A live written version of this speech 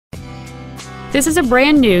This is a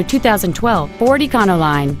brand new 2012 Ford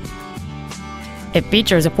ECONOLINE. It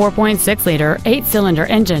features a 4.6-liter, 8-cylinder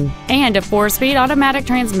engine and a 4-speed automatic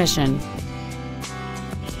transmission.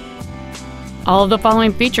 All of the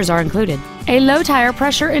following features are included: a low tire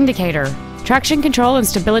pressure indicator, traction control and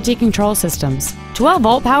stability control systems,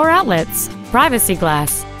 12-volt power outlets, privacy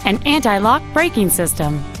glass, an anti-lock braking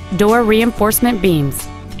system, door reinforcement beams,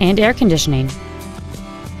 and air conditioning.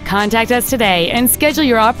 Contact us today and schedule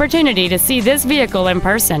your opportunity to see this vehicle in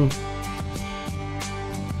person.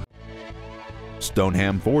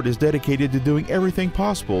 Stoneham Ford is dedicated to doing everything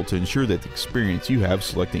possible to ensure that the experience you have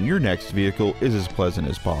selecting your next vehicle is as pleasant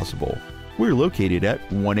as possible. We're located at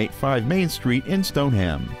 185 Main Street in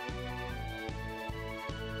Stoneham.